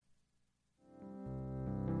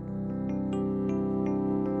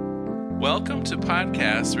Welcome to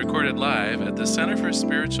podcasts recorded live at the Center for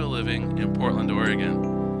Spiritual Living in Portland,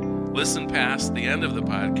 Oregon. Listen past the end of the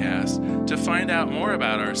podcast to find out more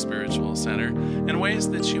about our spiritual center and ways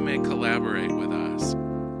that you may collaborate with us.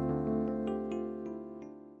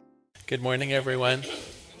 Good morning, everyone.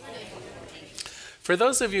 For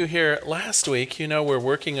those of you here last week, you know we're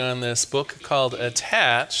working on this book called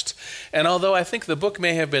Attached. And although I think the book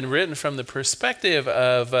may have been written from the perspective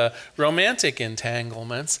of romantic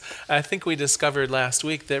entanglements, I think we discovered last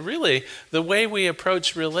week that really the way we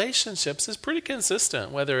approach relationships is pretty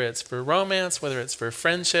consistent, whether it's for romance, whether it's for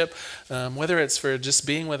friendship, whether it's for just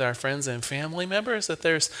being with our friends and family members, that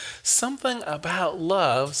there's something about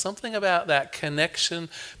love, something about that connection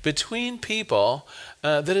between people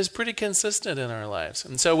that is pretty consistent in our lives.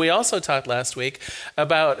 And so we also talked last week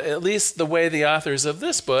about at least the way the authors of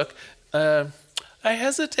this book, I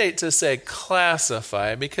hesitate to say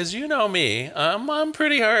classify, because you know me, I'm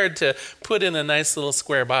pretty hard to put in a nice little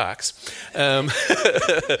square box.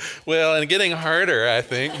 Well, and getting harder, I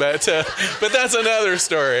think, but that's another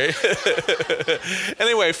story.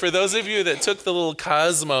 Anyway, for those of you that took the little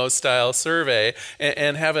Cosmo-style survey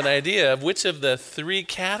and have an idea of which of the three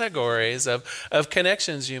categories of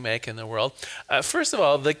connections you make in the world, first of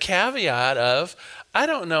all, the caveat of, I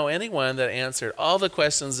don't know anyone that answered all the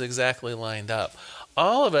questions exactly lined up.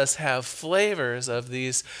 All of us have flavors of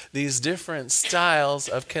these different styles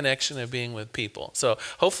of connection of being with people. So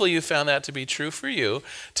hopefully you found that to be true for you.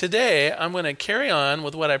 Today, I'm going to carry on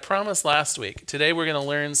with what I promised last week. Today, we're going to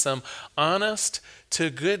learn some honest to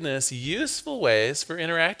goodness, useful ways for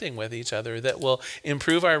interacting with each other that will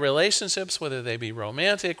improve our relationships, whether they be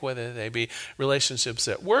romantic, whether they be relationships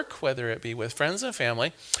at work, whether it be with friends and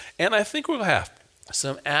family. And I think we'll have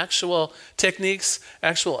some actual techniques,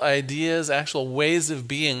 actual ideas, actual ways of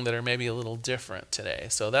being that are maybe a little different today.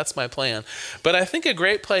 So that's my plan. But I think a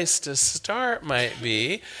great place to start might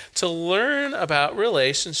be to learn about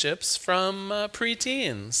relationships from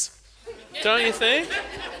preteens. Don't you think?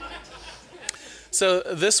 So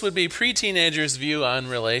this would be pre-teenagers' view on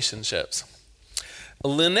relationships.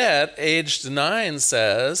 Lynette, aged 9,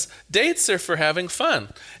 says, dates are for having fun,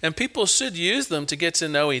 and people should use them to get to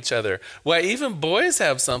know each other. Why, even boys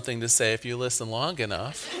have something to say if you listen long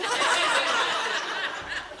enough.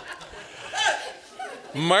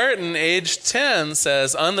 Martin, aged 10,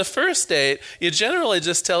 says, on the first date, you generally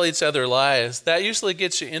just tell each other lies. That usually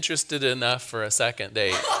gets you interested enough for a second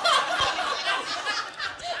date.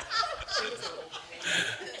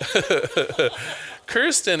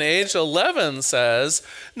 Kirsten, age 11, says,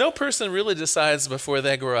 no person really decides before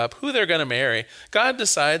they grow up who they're going to marry. God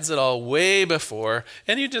decides it all way before,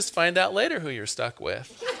 and you just find out later who you're stuck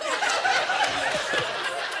with.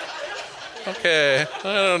 Okay,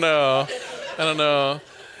 I don't know.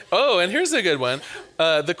 Oh, and here's a good one.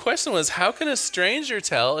 The question was, how can a stranger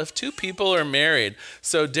tell if two people are married?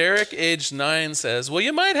 So Derek, age 9, says, well,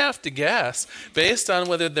 you might have to guess based on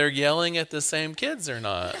whether they're yelling at the same kids or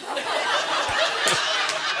not.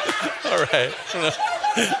 All right.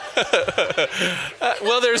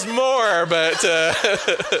 Well, there's more, but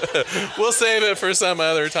we'll save it for some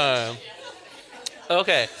other time.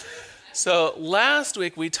 Okay. So last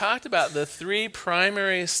week we talked about the three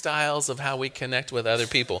primary styles of how we connect with other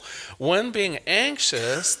people. One being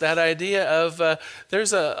anxious, that idea of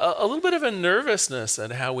there's a little bit of a nervousness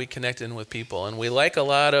in how we connect in with people. And we like a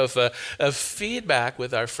lot of feedback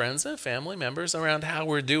with our friends and family members around how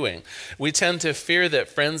we're doing. We tend to fear that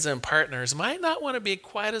friends and partners might not want to be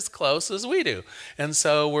quite as close as we do. And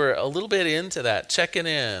so we're a little bit into that, checking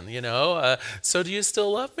in, so do you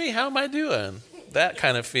still love me? How am I doing? That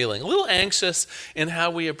kind of feeling. A little anxious in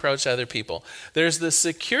how we approach other people. There's the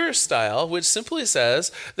secure style, which simply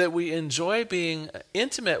says that we enjoy being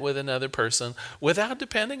intimate with another person without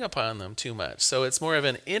depending upon them too much. So it's more of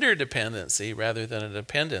an interdependency rather than a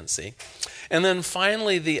dependency. And then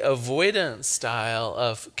finally, the avoidance style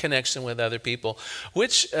of connection with other people,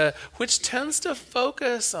 which tends to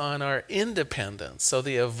focus on our independence. So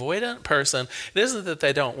the avoidant person, it isn't that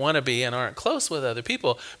they don't want to be and aren't close with other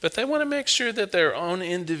people, but they want to make sure that their own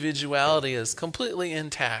individuality is completely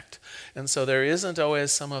intact. And so there isn't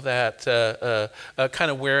always some of that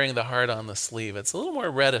kind of wearing the heart on the sleeve. It's a little more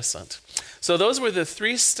reticent. So those were the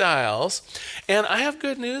three styles. And I have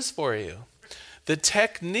good news for you. The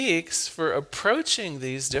techniques for approaching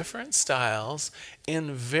these different styles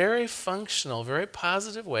in very functional, very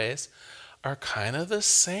positive ways are kind of the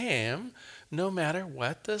same no matter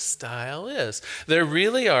what the style is. There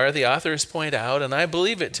really are, the authors point out, and I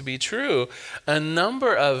believe it to be true, a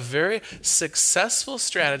number of very successful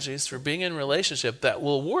strategies for being in relationship that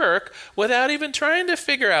will work without even trying to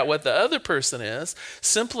figure out what the other person is.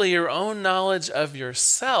 Simply your own knowledge of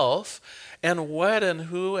yourself and what and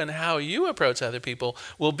who and how you approach other people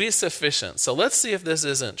will be sufficient. So let's see if this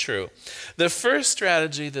isn't true. The first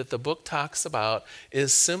strategy that the book talks about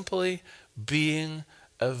is simply being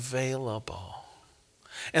available.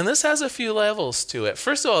 And this has a few levels to it.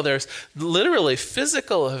 First of all, there's literally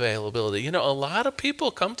physical availability. A lot of people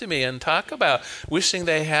come to me and talk about wishing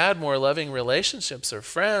they had more loving relationships or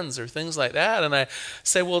friends or things like that. And I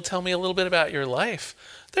say, well, tell me a little bit about your life.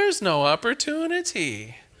 There's no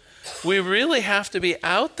opportunity. We really have to be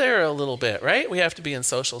out there a little bit, right? We have to be in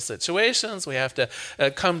social situations. We have to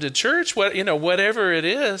come to church, whatever it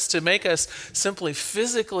is, to make us simply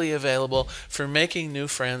physically available for making new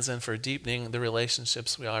friends and for deepening the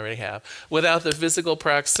relationships we already have. Without the physical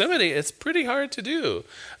proximity, it's pretty hard to do.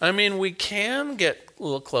 I mean, we can get a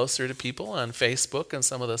little closer to people on Facebook and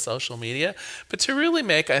some of the social media, but to really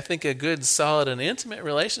make, I think, a good, solid, and intimate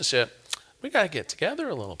relationship, we got to get together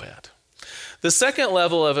a little bit. The second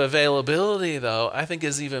level of availability, though, I think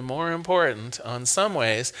is even more important in some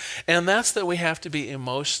ways, and that's that we have to be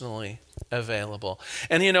emotionally available.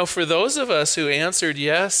 And for those of us who answered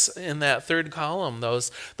yes in that third column,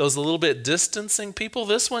 those a little bit distancing people,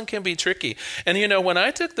 this one can be tricky. And when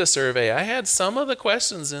I took the survey, I had some of the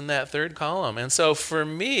questions in that third column. And so for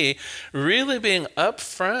me, really being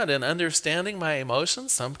upfront and understanding my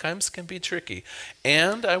emotions sometimes can be tricky.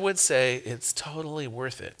 And I would say it's totally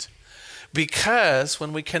worth it. Because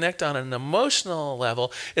when we connect on an emotional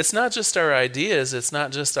level, it's not just our ideas, it's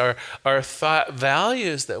not just our thought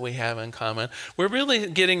values that we have in common. We're really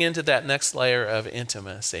getting into that next layer of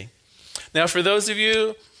intimacy. Now, for those of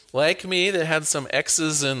you like me that had some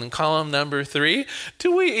X's in column number 3,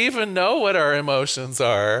 do we even know what our emotions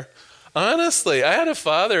are? Honestly, I had a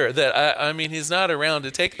father that, I mean, he's not around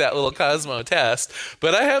to take that little Cosmo test,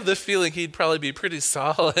 but I have the feeling he'd probably be pretty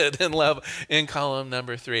solid in love in column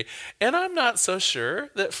number 3. And I'm not so sure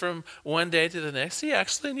that from one day to the next, he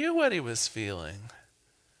actually knew what he was feeling.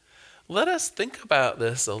 Let us think about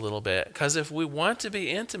this a little bit, because if we want to be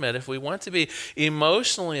intimate, if we want to be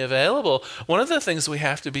emotionally available, one of the things we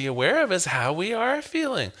have to be aware of is how we are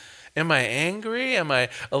feeling. Am I angry? Am I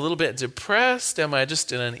a little bit depressed? Am I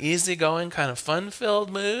just in an easygoing, kind of fun-filled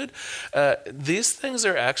mood? These things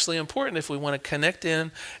are actually important if we want to connect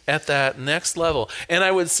in at that next level. And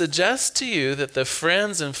I would suggest to you that the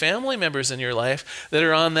friends and family members in your life that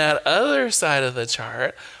are on that other side of the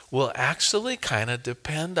chart will actually kind of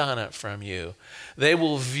depend on it from you. They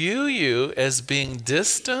will view you as being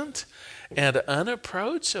distant and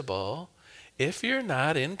unapproachable if you're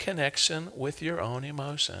not in connection with your own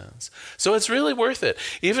emotions. So it's really worth it.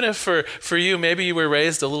 Even if for you, maybe you were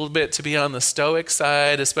raised a little bit to be on the stoic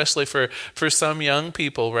side, especially for some young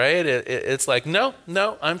people, right? It's like, no,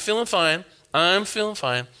 I'm feeling fine. I'm feeling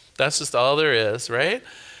fine. That's just all there is, right?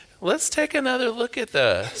 Let's take another look at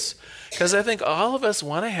this. Because I think all of us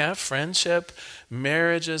want to have friendship,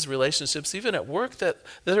 marriages, relationships, even at work, that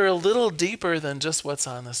are a little deeper than just what's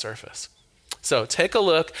on the surface. So take a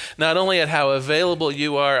look not only at how available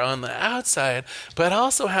you are on the outside, but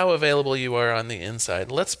also how available you are on the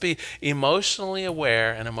inside. Let's be emotionally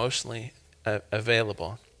aware and emotionally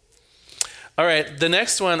available. All right, the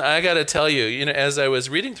next one, I got to tell you, as I was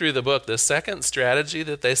reading through the book, the second strategy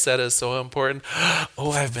that they said is so important.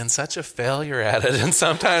 Oh, I've been such a failure at it, and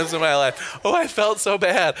sometimes in my life, I felt so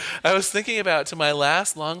bad. I was thinking about to my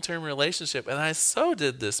last long-term relationship, and I so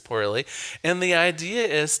did this poorly. And the idea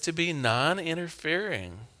is to be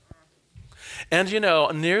non-interfering. And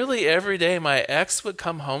nearly every day my ex would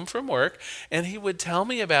come home from work and he would tell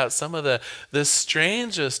me about some of the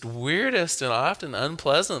strangest, weirdest, and often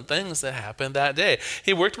unpleasant things that happened that day.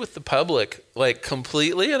 He worked with the public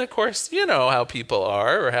completely, and of course, you know how people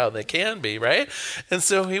are or how they can be, right? And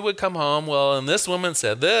so he would come home, and this woman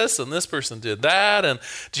said this and this person did that, and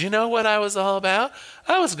do you know what I was all about?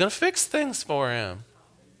 I was going to fix things for him.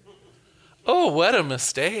 Oh, what a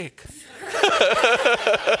mistake.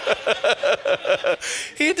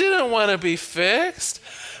 He didn't want to be fixed.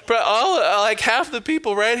 But half the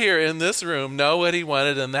people right here in this room know what he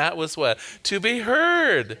wanted, and that was what? To be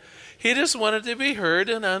heard. He just wanted to be heard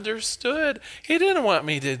and understood. He didn't want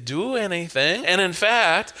me to do anything. And in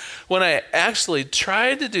fact, when I actually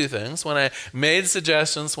tried to do things, when I made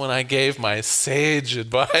suggestions, when I gave my sage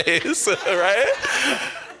advice, right?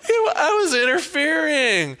 I was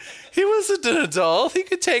interfering. He was an adult. He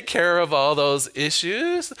could take care of all those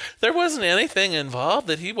issues. There wasn't anything involved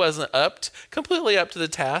that he wasn't completely up to the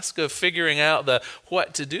task of figuring out the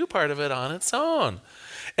what to do part of it on its own.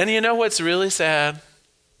 And you know what's really sad?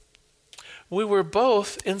 We were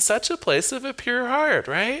both in such a place of a pure heart,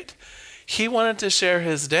 right? He wanted to share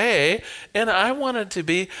his day, and I wanted to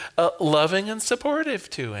be loving and supportive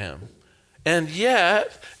to him. And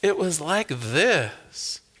yet, it was like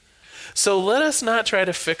this. So let us not try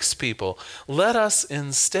to fix people. Let us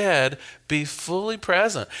instead be fully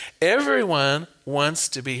present. Everyone wants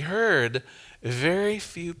to be heard. Very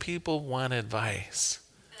few people want advice.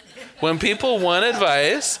 When people want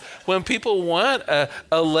advice, when people want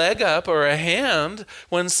a leg up or a hand,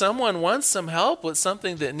 when someone wants some help with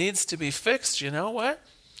something that needs to be fixed, you know what?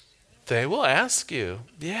 They will ask you.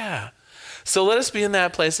 Yeah. So let us be in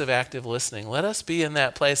that place of active listening. Let us be in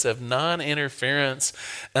that place of non-interference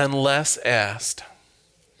unless asked.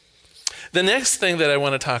 The next thing that I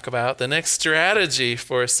want to talk about, the next strategy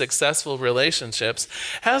for successful relationships,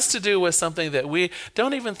 has to do with something that we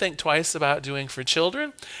don't even think twice about doing for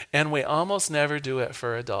children, and we almost never do it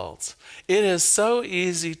for adults. It is so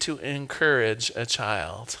easy to encourage a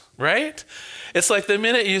child, right? It's like the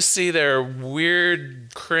minute you see their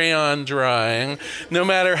weird crayon drawing, no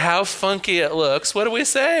matter how funky it looks, what do we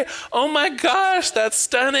say? Oh my gosh, that's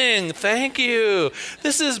stunning. Thank you.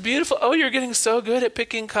 This is beautiful. Oh, you're getting so good at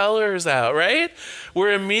picking colors out, right?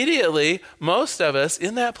 We're immediately, most of us,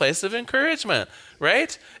 in that place of encouragement,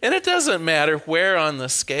 right? And it doesn't matter where on the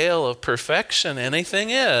scale of perfection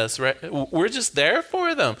anything is, right? We're just there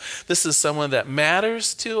for them. This is someone that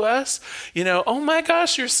matters to us. You know, oh my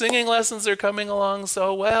gosh, your singing lessons are coming along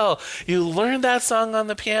so well. You learned that song on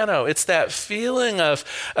the piano. It's that feeling of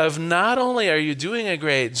not only are you doing a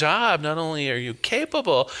great job, not only are you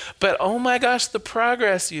capable, but oh my gosh, the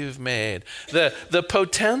progress you've made. The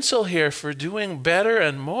potential here for doing better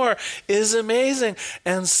and more is amazing.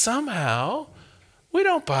 And somehow, we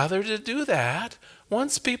don't bother to do that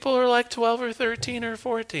once people are like 12 or 13 or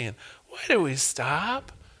 14. Why do we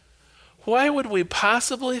stop? Why would we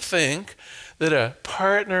possibly think that a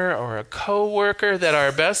partner or a coworker, that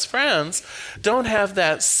our best friends don't have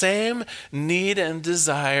that same need and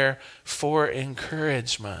desire for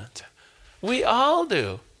encouragement? We all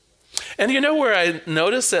do. And you know where I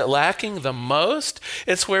notice it lacking the most?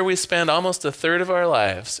 It's where we spend almost a third of our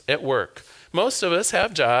lives, at work. Most of us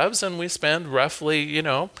have jobs, and we spend roughly,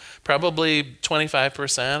 probably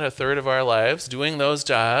 25%, a third of our lives doing those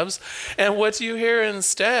jobs. And what do you hear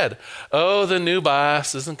instead? Oh, the new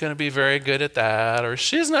boss isn't going to be very good at that, or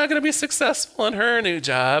she's not going to be successful in her new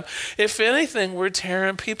job. If anything, we're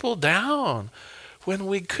tearing people down when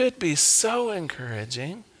we could be so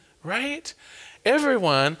encouraging, right?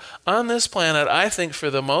 Everyone on this planet, I think for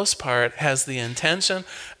the most part, has the intention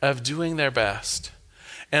of doing their best.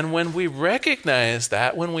 And when we recognize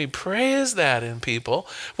that, when we praise that in people,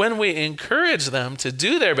 when we encourage them to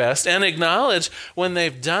do their best and acknowledge when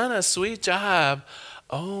they've done a sweet job,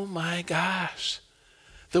 oh my gosh,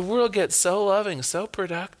 the world gets so loving, so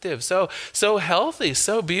productive, so healthy,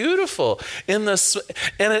 so beautiful. And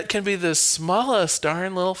it can be the smallest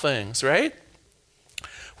darn little things, right?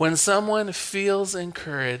 When someone feels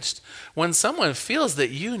encouraged, when someone feels that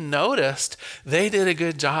you noticed they did a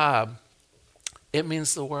good job, it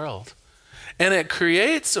means the world. And it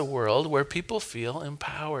creates a world where people feel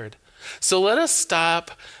empowered. So let us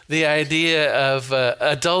stop the idea of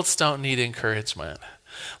adults don't need encouragement.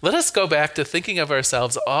 Let us go back to thinking of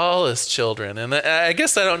ourselves all as children. And I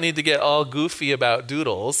guess I don't need to get all goofy about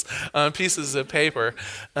doodles on pieces of paper.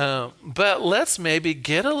 But let's maybe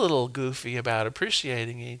get a little goofy about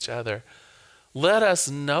appreciating each other. Let us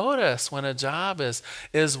notice when a job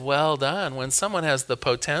is well done, when someone has the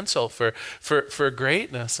potential for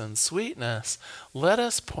greatness and sweetness. Let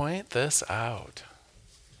us point this out.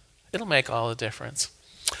 It'll make all the difference.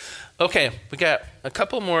 Okay, we got a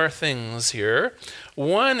couple more things here.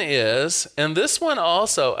 One is, and this one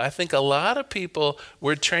also, I think a lot of people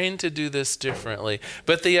were trained to do this differently,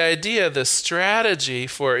 but the idea, the strategy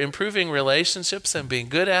for improving relationships and being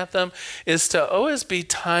good at them is to always be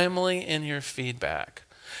timely in your feedback.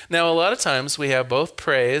 Now, a lot of times we have both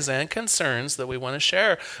praise and concerns that we want to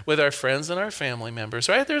share with our friends and our family members,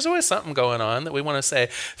 right? There's always something going on that we want to say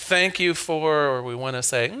thank you for, or we want to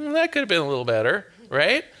say, that could have been a little better,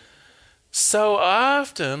 right? So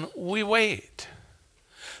often we wait.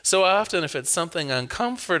 So often if it's something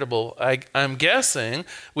uncomfortable, I'm guessing,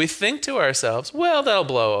 we think to ourselves, well, that'll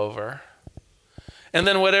blow over. And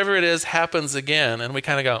then whatever it is happens again, and we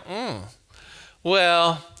kind of go,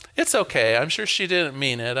 well, It's okay. I'm sure she didn't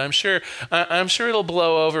mean it. I'm sure it'll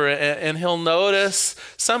blow over, and he'll notice.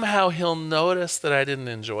 Somehow he'll notice that I didn't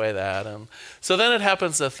enjoy that. And so then it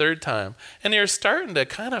happens a third time, and you're starting to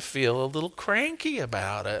kind of feel a little cranky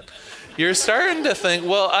about it. You're starting to think,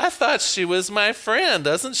 well, I thought she was my friend.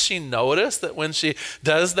 Doesn't she notice that when she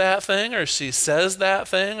does that thing or she says that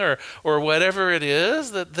thing or whatever it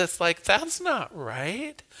is, that's like, that's not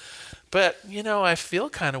right? But, I feel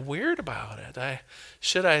kind of weird about it.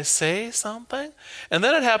 Should I say something? And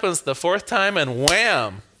then it happens the fourth time and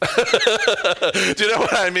wham! Do you know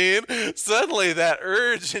what I mean? Suddenly that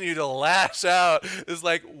urge in you to lash out is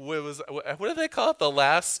like, what do they call it? The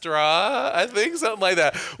last straw? I think something like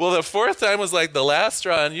that. Well, the fourth time was like the last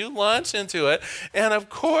straw, and you launch into it. And of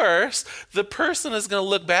course, the person is going to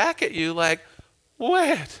look back at you like,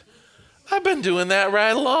 wait, I've been doing that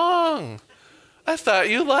right along. I thought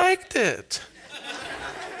you liked it.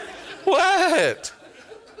 What?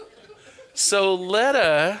 So let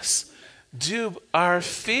us do our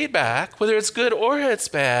feedback, whether it's good or it's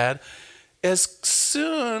bad, as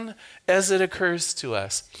soon as it occurs to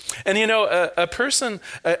us. And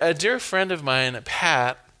a dear friend of mine,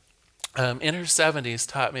 Pat, in her 70s,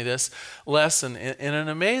 taught me this lesson in an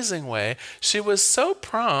amazing way. She was so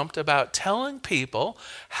prompt about telling people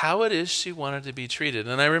how it is she wanted to be treated.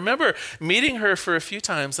 And I remember meeting her for a few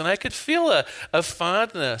times, and I could feel a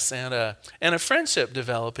fondness and a friendship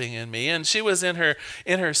developing in me. And she was in her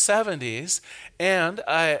 70s, and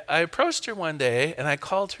I approached her one day, and I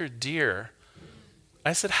called her dear.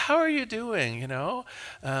 I said, how are you doing, how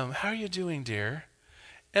are you doing, dear?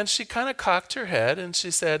 And she kind of cocked her head and she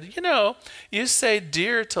said, you say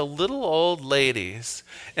dear to little old ladies.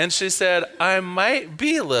 And she said, I might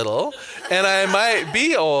be little and I might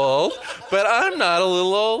be old, but I'm not a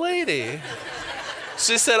little old lady.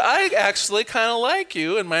 She said, I actually kind of like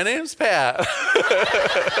you and my name's Pat.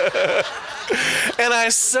 And I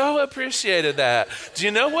so appreciated that. Do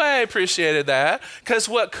you know why I appreciated that? Because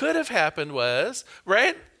what could have happened was,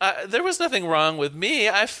 right? There was nothing wrong with me.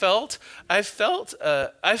 I felt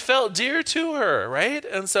dear to her, right?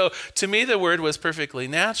 And so to me, the word was perfectly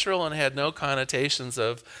natural and had no connotations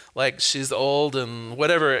of like she's old and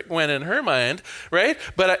whatever it went in her mind, right?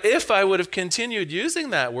 But if I would have continued using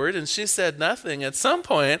that word and she said nothing, at some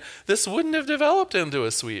point, this wouldn't have developed into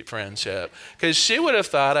a sweet friendship because she would have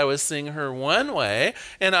thought I was seeing her one way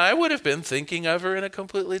and I would have been thinking of her in a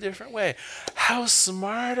completely different way. How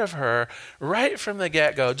smart of her, right from the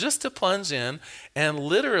get-go, just to plunge in and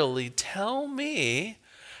literally tell me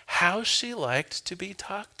how she liked to be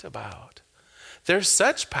talked about. There's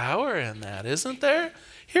such power in that, isn't there?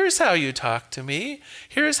 Here's how you talk to me.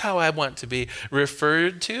 Here's how I want to be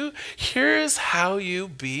referred to. Here's how you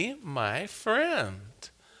be my friend.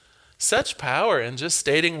 Such power in just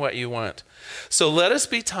stating what you want. So let us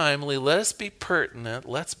be timely. Let us be pertinent.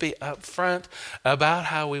 Let's be upfront about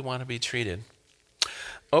how we want to be treated.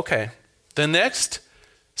 Okay, the next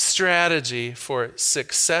strategy for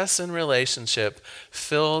success in relationship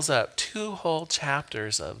fills up 2 whole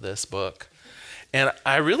chapters of this book. And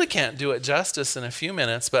I really can't do it justice in a few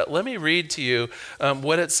minutes, but let me read to you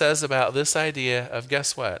what it says about this idea of,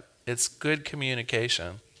 guess what? It's good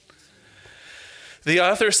communication. The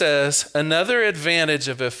author says, another advantage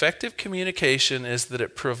of effective communication is that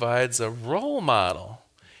it provides a role model.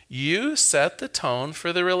 You set the tone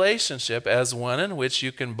for the relationship as one in which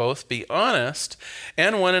you can both be honest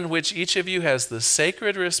and one in which each of you has the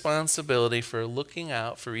sacred responsibility for looking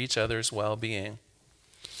out for each other's well-being.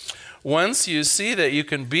 Once you see that you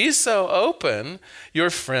can be so open, your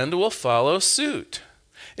friend will follow suit.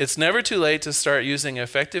 It's never too late to start using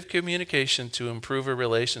effective communication to improve a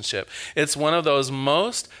relationship. It's one of those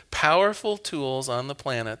most powerful tools on the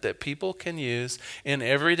planet that people can use in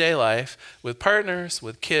everyday life with partners,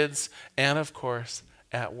 with kids, and of course,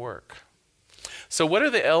 at work. So what are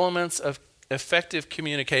the elements of effective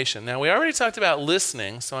communication? Now, we already talked about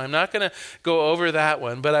listening, so I'm not going to go over that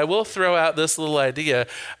one, but I will throw out this little idea.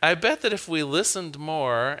 I bet that if we listened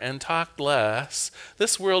more and talked less,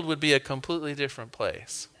 this world would be a completely different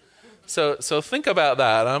place. So think about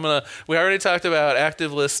that. We already talked about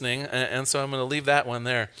active listening, and so I'm going to leave that one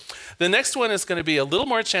there. The next one is going to be a little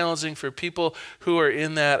more challenging for people who are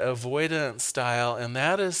in that avoidant style, and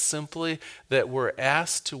that is simply that we're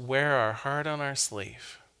asked to wear our heart on our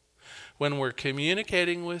sleeve. when we're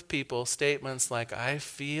communicating with people, statements like "I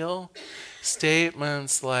feel,"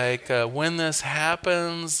 statements like "when this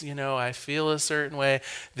happens, I feel a certain way."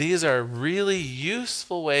 These are really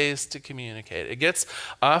useful ways to communicate. It gets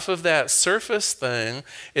off of that surface thing.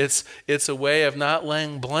 It's a way of not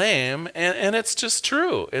laying blame, and it's just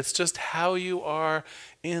true. It's just how you are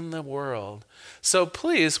in the world. So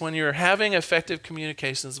please, when you're having effective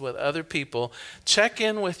communications with other people, check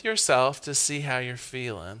in with yourself to see how you're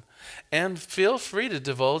feeling. And feel free to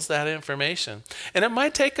divulge that information. And it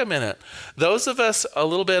might take a minute. Those of us a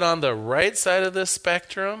little bit on the right side of the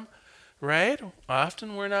spectrum, right?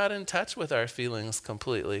 Often we're not in touch with our feelings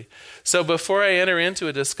completely. So before I enter into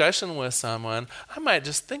a discussion with someone, I might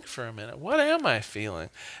just think for a minute, what am I feeling?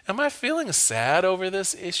 Am I feeling sad over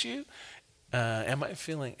this issue? Am I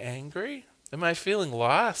feeling angry? Am I feeling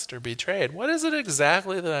lost or betrayed? What is it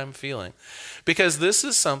exactly that I'm feeling? Because this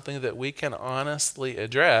is something that we can honestly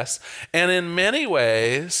address. And in many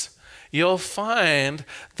ways, you'll find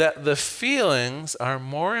that the feelings are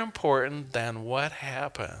more important than what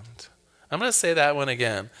happened. I'm going to say that one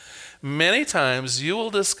again. Many times you will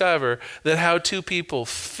discover that how two people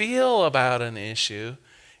feel about an issue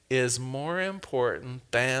is more important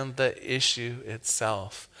than the issue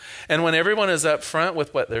itself. And when everyone is up front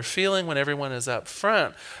with what they're feeling, when everyone is up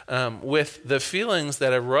front with the feelings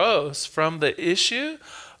that arose from the issue,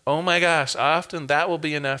 oh my gosh, often that will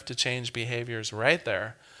be enough to change behaviors right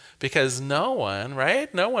there. Because no one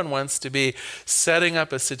wants to be setting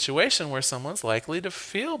up a situation where someone's likely to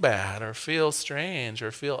feel bad or feel strange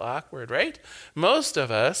or feel awkward, right? Most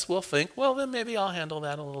of us will think, well, then maybe I'll handle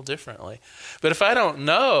that a little differently. But if I don't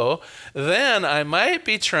know, then I might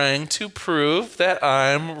be trying to prove that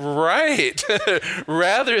I'm right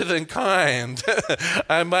rather than kind.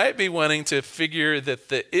 I might be wanting to figure that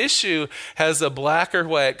the issue has a black or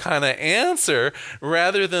white kind of answer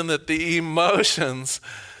rather than that the emotions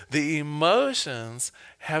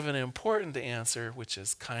have an important answer, which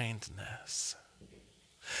is kindness.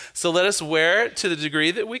 So let us wear, to the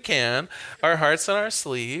degree that we can, our hearts on our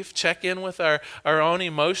sleeve, check in with our own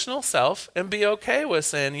emotional self, and be okay with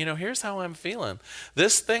saying, here's how I'm feeling.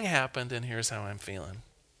 This thing happened, and here's how I'm feeling.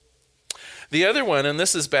 The other one, and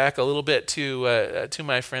this is back a little bit to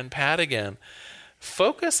my friend Pat again,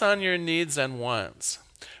 focus on your needs and wants.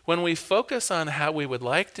 When we focus on how we would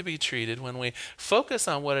like to be treated, when we focus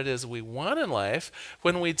on what it is we want in life,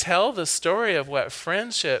 when we tell the story of what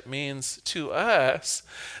friendship means to us,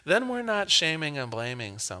 then we're not shaming and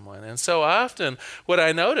blaming someone. And so often what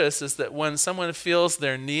I notice is that when someone feels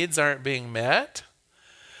their needs aren't being met,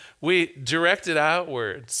 we direct it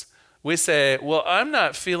outwards. We say, well, I'm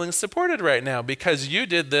not feeling supported right now because you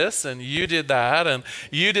did this and you did that and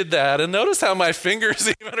you did that. And notice how my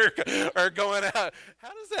fingers even are going out.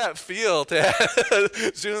 How does that feel?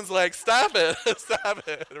 June's like, stop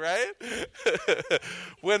it, right?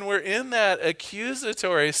 When we're in that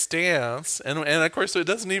accusatory stance, and of course it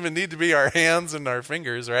doesn't even need to be our hands and our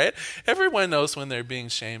fingers, right? Everyone knows when they're being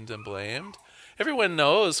shamed and blamed. Everyone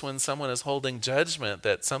knows when someone is holding judgment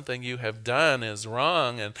that something you have done is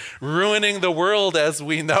wrong and ruining the world as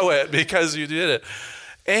we know it because you did it.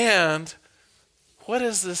 And what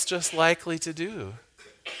is this just likely to do?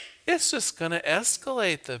 It's just going to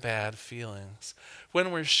escalate the bad feelings. When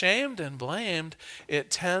we're shamed and blamed, it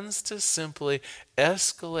tends to simply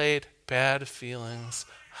escalate bad feelings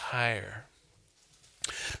higher.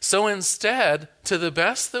 So instead, to the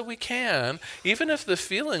best that we can, even if the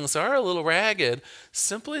feelings are a little ragged,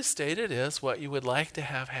 simply state it is what you would like to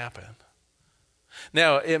have happen.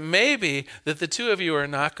 Now, it may be that the two of you are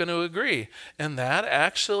not going to agree, and that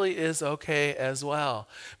actually is okay as well.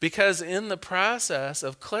 Because in the process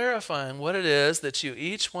of clarifying what it is that you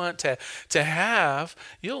each want to have,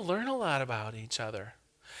 you'll learn a lot about each other.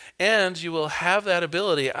 And you will have that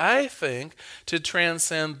ability, I think, to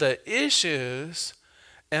transcend the issues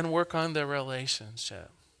and work on the relationship.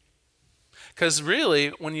 Because really,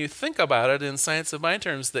 when you think about it in Science of Mind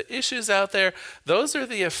terms, the issues out there, those are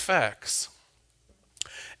the effects.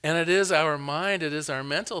 And it is our mind, it is our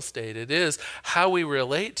mental state, it is how we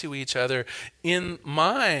relate to each other in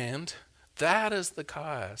mind, that is the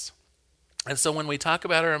cause. And so when we talk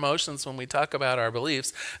about our emotions, when we talk about our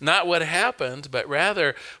beliefs, not what happened, but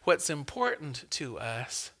rather what's important to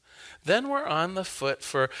us, then we're on the foot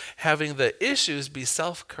for having the issues be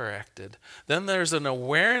self-corrected. Then there's an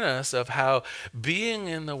awareness of how being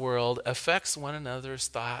in the world affects one another's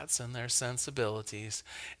thoughts and their sensibilities,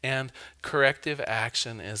 and corrective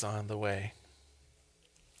action is on the way.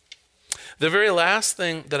 The very last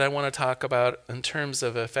thing that I want to talk about in terms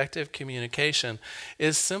of effective communication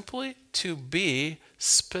is simply to be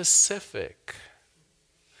specific.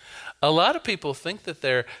 A lot of people think that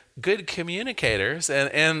they're good communicators,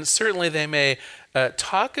 and certainly they may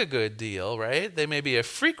talk a good deal, right? They may be a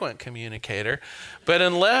frequent communicator, but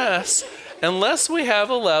unless we have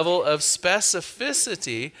a level of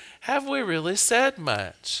specificity, have we really said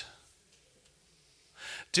much?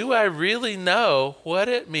 Do I really know what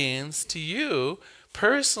it means to you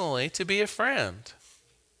personally to be a friend?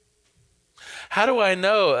 How do I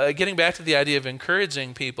know, getting back to the idea of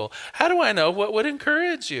encouraging people, how do I know what would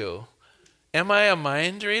encourage you? Am I a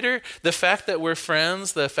mind reader? The fact that we're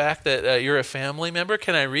friends, the fact that you're a family member,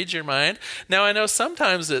 can I read your mind? Now, I know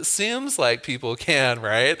sometimes it seems like people can,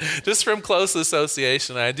 right? Just from close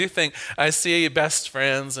association. I do think I see best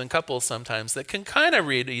friends and couples sometimes that can kind of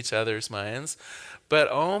read each other's minds. But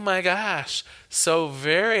oh my gosh, so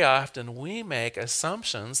very often we make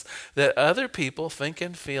assumptions that other people think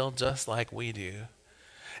and feel just like we do.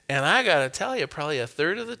 And I got to tell you, probably a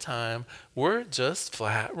third of the time, we're just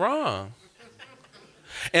flat wrong.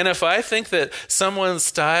 And if I think that someone's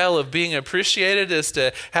style of being appreciated is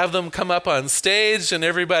to have them come up on stage and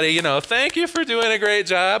everybody, thank you for doing a great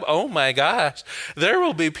job, oh my gosh, there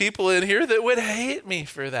will be people in here that would hate me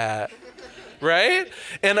for that. Right?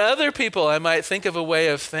 And other people, I might think of a way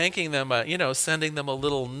of thanking them, sending them a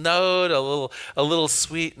little note, a little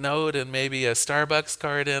sweet note and maybe a Starbucks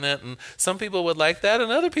card in it. And some people would like that.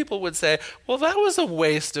 And other people would say, well, that was a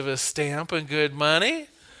waste of a stamp and good money.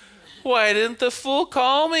 Why didn't the fool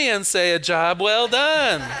call me and say a job well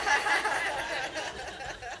done?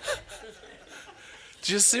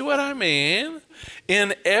 Do you see what I mean?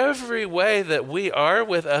 In every way that we are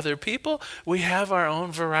with other people, we have our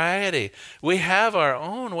own variety. We have our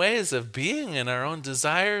own ways of being and our own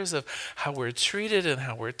desires of how we're treated and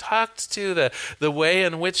how we're talked to, the way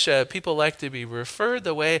in which people like to be referred,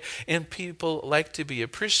 the way in people like to be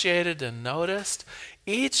appreciated and noticed.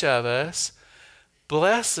 Each of us,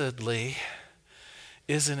 blessedly,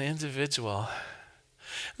 is an individual.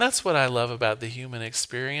 And that's what I love about the human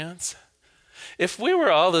experience. If we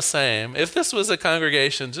were all the same, if this was a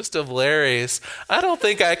congregation just of Larrys, I don't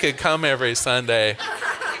think I could come every Sunday.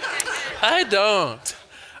 I don't.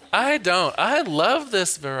 I love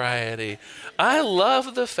this variety. I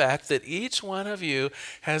love the fact that each one of you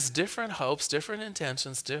has different hopes, different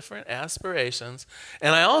intentions, different aspirations.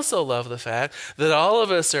 And I also love the fact that all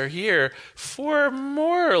of us are here for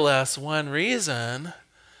more or less one reason.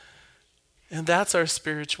 And that's our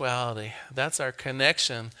spirituality. That's our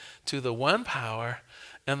connection to the one power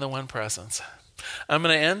and the one presence. I'm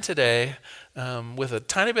going to end today with a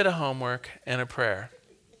tiny bit of homework and a prayer.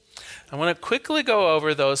 I want to quickly go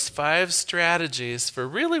over those 5 strategies for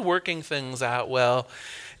really working things out well.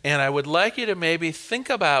 And I would like you to maybe think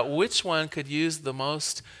about which one could use the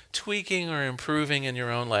most tweaking or improving in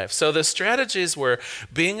your own life. So the strategies were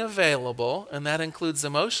being available, and that includes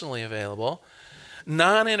emotionally available.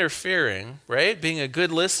 Non-interfering, right? Being a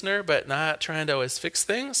good listener, but not trying to always fix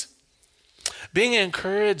things. Being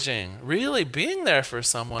encouraging, really being there for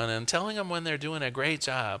someone and telling them when they're doing a great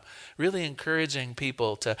job. Really encouraging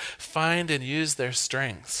people to find and use their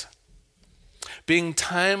strengths. Being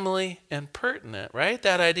timely and pertinent, right?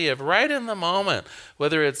 That idea of right in the moment,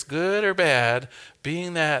 whether it's good or bad,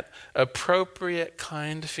 being that appropriate,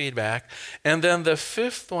 kind feedback. And then the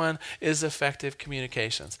 5th one is effective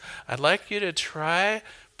communications. I'd like you to try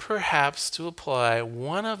perhaps to apply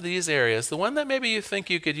one of these areas, the one that maybe you think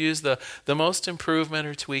you could use the most improvement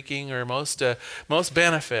or tweaking or most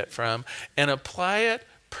benefit from, and apply it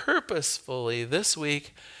purposefully this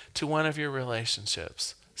week to one of your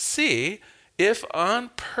relationships. See if on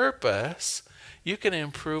purpose you can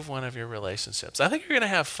improve one of your relationships. I think you're going to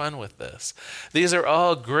have fun with this. These are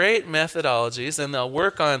all great methodologies, and they'll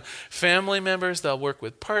work on family members, they'll work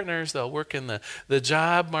with partners, they'll work in the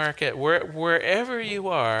job market, wherever you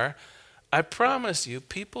are. I promise you,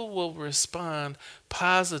 people will respond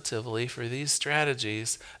positively for these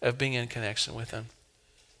strategies of being in connection with them.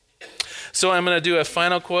 So I'm going to do a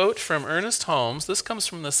final quote from Ernest Holmes. This comes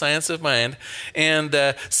from The Science of Mind.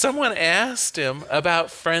 And someone asked him about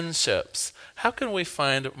friendships. How can we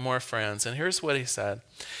find more friends? And here's what he said.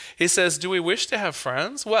 He says, do we wish to have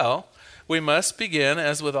friends? Well, we must begin,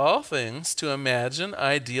 as with all things, to imagine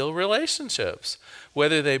ideal relationships,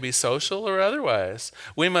 whether they be social or otherwise.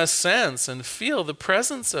 We must sense and feel the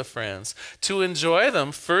presence of friends, to enjoy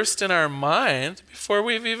them first in our mind before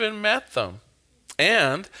we've even met them.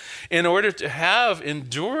 And in order to have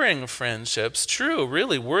enduring friendships, true,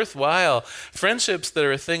 really worthwhile friendships that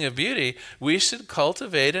are a thing of beauty, we should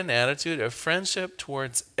cultivate an attitude of friendship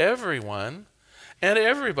towards everyone and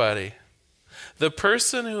everybody. The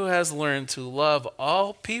person who has learned to love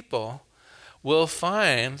all people will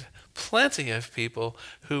find plenty of people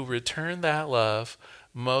who return that love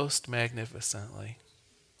most magnificently.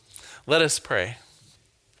 Let us pray.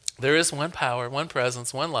 There is one power, one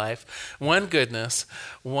presence, one life, one goodness,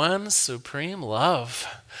 one supreme love.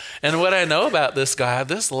 And what I know about this God,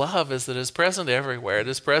 this love, is that it is present everywhere. It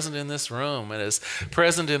is present in this room. It is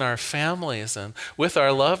present in our families and with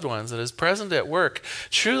our loved ones. It is present at work.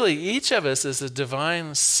 Truly, each of us is a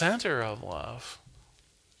divine center of love.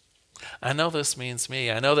 I know this means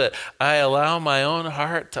me. I know that I allow my own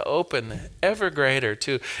heart to open ever greater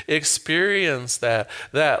to experience that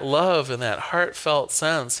love and that heartfelt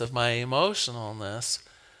sense of my emotionalness.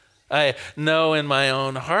 I know in my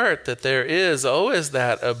own heart that there is always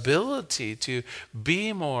that ability to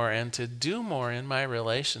be more and to do more in my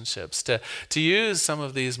relationships, to use some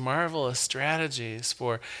of these marvelous strategies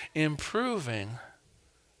for improving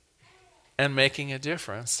and making a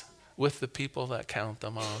difference with the people that count the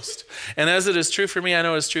most. And as it is true for me, I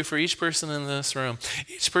know it's true for each person in this room.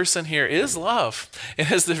 Each person here is love. It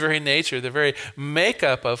is the very nature, the very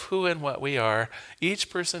makeup of who and what we are. Each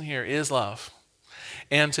person here is love.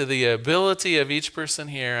 And to the ability of each person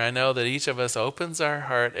here, I know that each of us opens our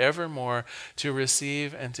heart ever more to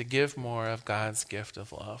receive and to give more of God's gift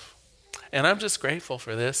of love. And I'm just grateful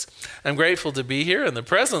for this. I'm grateful to be here in the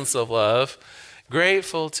presence of love.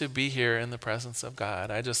 Grateful to be here in the presence of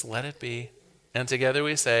God. I just let it be. And together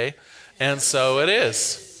we say, and so it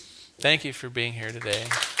is. Thank you for being here today.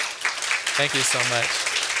 Thank you so much.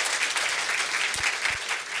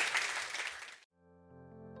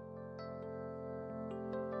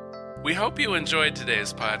 We hope you enjoyed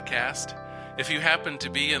today's podcast. If you happen to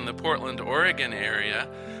be in the Portland, Oregon area,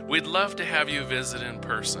 we'd love to have you visit in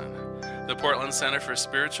person. The Portland Center for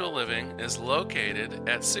Spiritual Living is located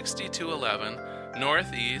at 6211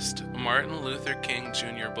 Northeast Martin Luther King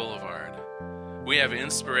Jr. Boulevard. We have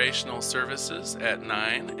inspirational services at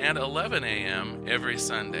 9 and 11 a.m. every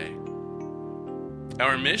Sunday.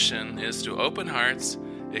 Our mission is to open hearts,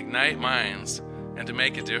 ignite minds, and to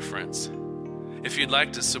make a difference. If you'd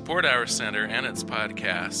like to support our center and its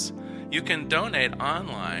podcasts, you can donate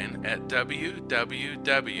online at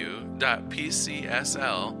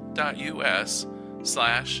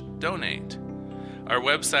www.pcsl.us/donate. Our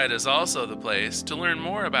website is also the place to learn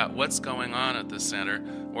more about what's going on at the center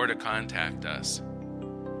or to contact us.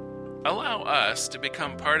 Allow us to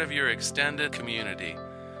become part of your extended community.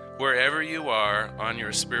 Wherever you are on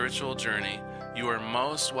your spiritual journey, you are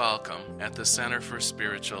most welcome at the Center for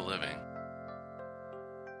Spiritual Living.